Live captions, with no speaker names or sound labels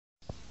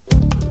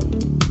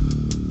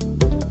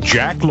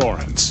Jack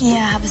Lawrence. Yeah,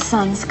 I have a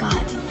son,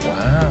 Scott.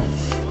 Wow.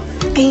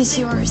 He's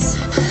yours.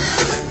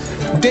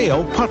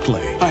 Dale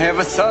Putley. I have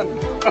a son.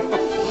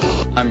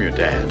 I'm your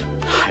dad.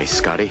 Hi,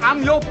 Scotty.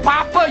 I'm your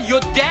papa, your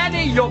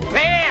daddy, your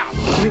pal.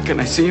 Hey, can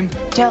I see him?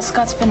 Dale,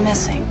 Scott's been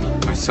missing.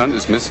 My son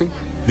is missing?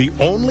 The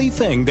only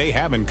thing they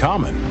have in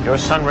common. Your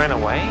son ran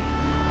away?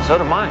 So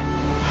did mine.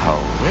 How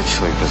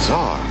richly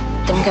bizarre.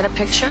 Didn't get a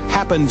picture?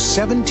 Happened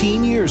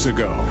 17 years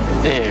ago.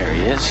 There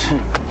he is.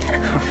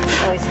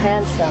 Oh, he's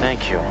handsome.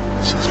 Thank you.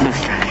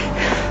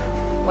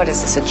 What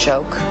is this, a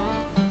joke?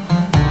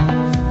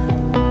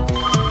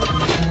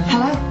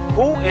 Hello?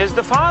 Who is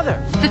the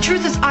father? The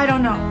truth is, I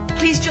don't know.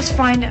 Please just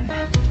find him.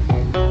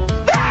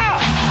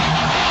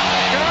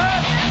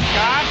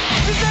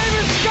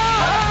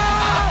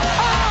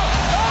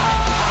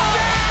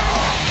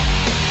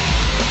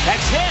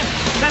 That's him.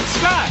 That's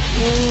Scott.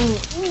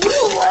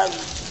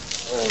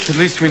 At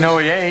least we know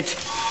he ate.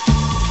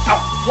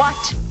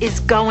 What is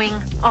going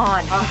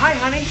on? Hi,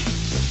 honey.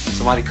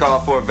 Somebody call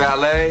for a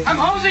valet. I'm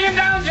hosing him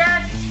down,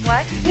 Jack.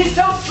 What? He's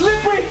so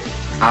slippery.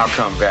 I'll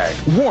come back.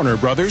 Warner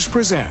Brothers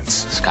presents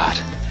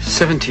Scott,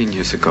 17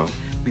 years ago,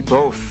 we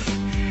both...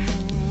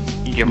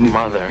 Your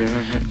mother.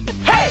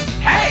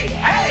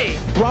 Hey!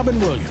 Robin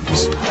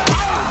Williams,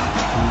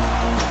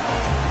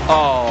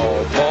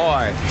 Oh,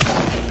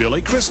 boy.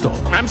 Billy Crystal,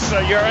 I'm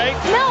sorry, you're right.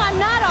 No, I'm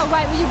not all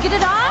right. Will you get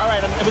it off? All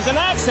right, it was an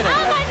accident.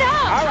 Oh, I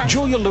know. All right.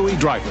 Julia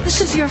Louis-Dreyfus,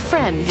 This is your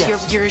friend,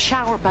 Yes. your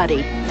shower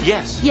buddy.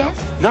 Yes. Yes?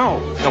 No,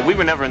 we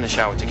were never in the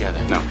shower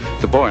together. No,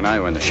 the boy and I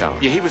were in the shower.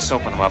 Yeah, he was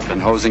soaping him up,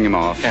 And hosing him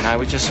off. and I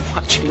was just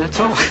watching. That's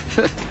all.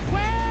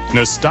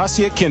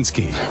 Nastasia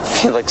Kinski,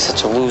 I feel like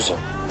such a loser.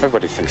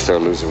 Everybody thinks they're a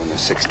loser when they're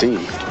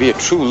 16. To be a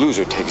true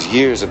loser takes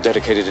years of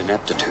dedicated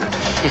ineptitude.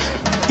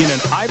 in an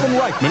Ivan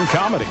Reitman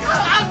comedy.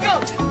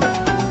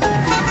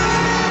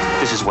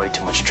 This is way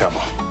too much trouble.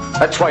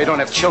 That's why you don't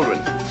have children.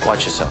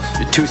 Watch yourself.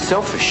 You're too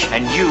selfish,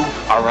 and you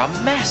are a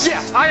mess.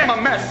 Yes, I am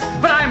a mess,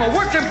 but I am a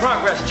work in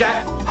progress,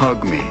 Jack.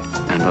 Hug me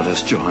and let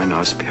us join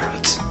our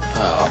spirits.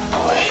 Oh,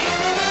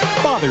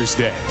 boy. Father's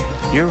Day,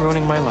 You're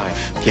ruining my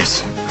life.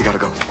 Yes, we gotta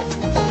go.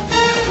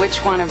 Which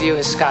one of you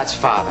is Scott's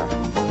father?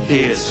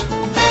 He is.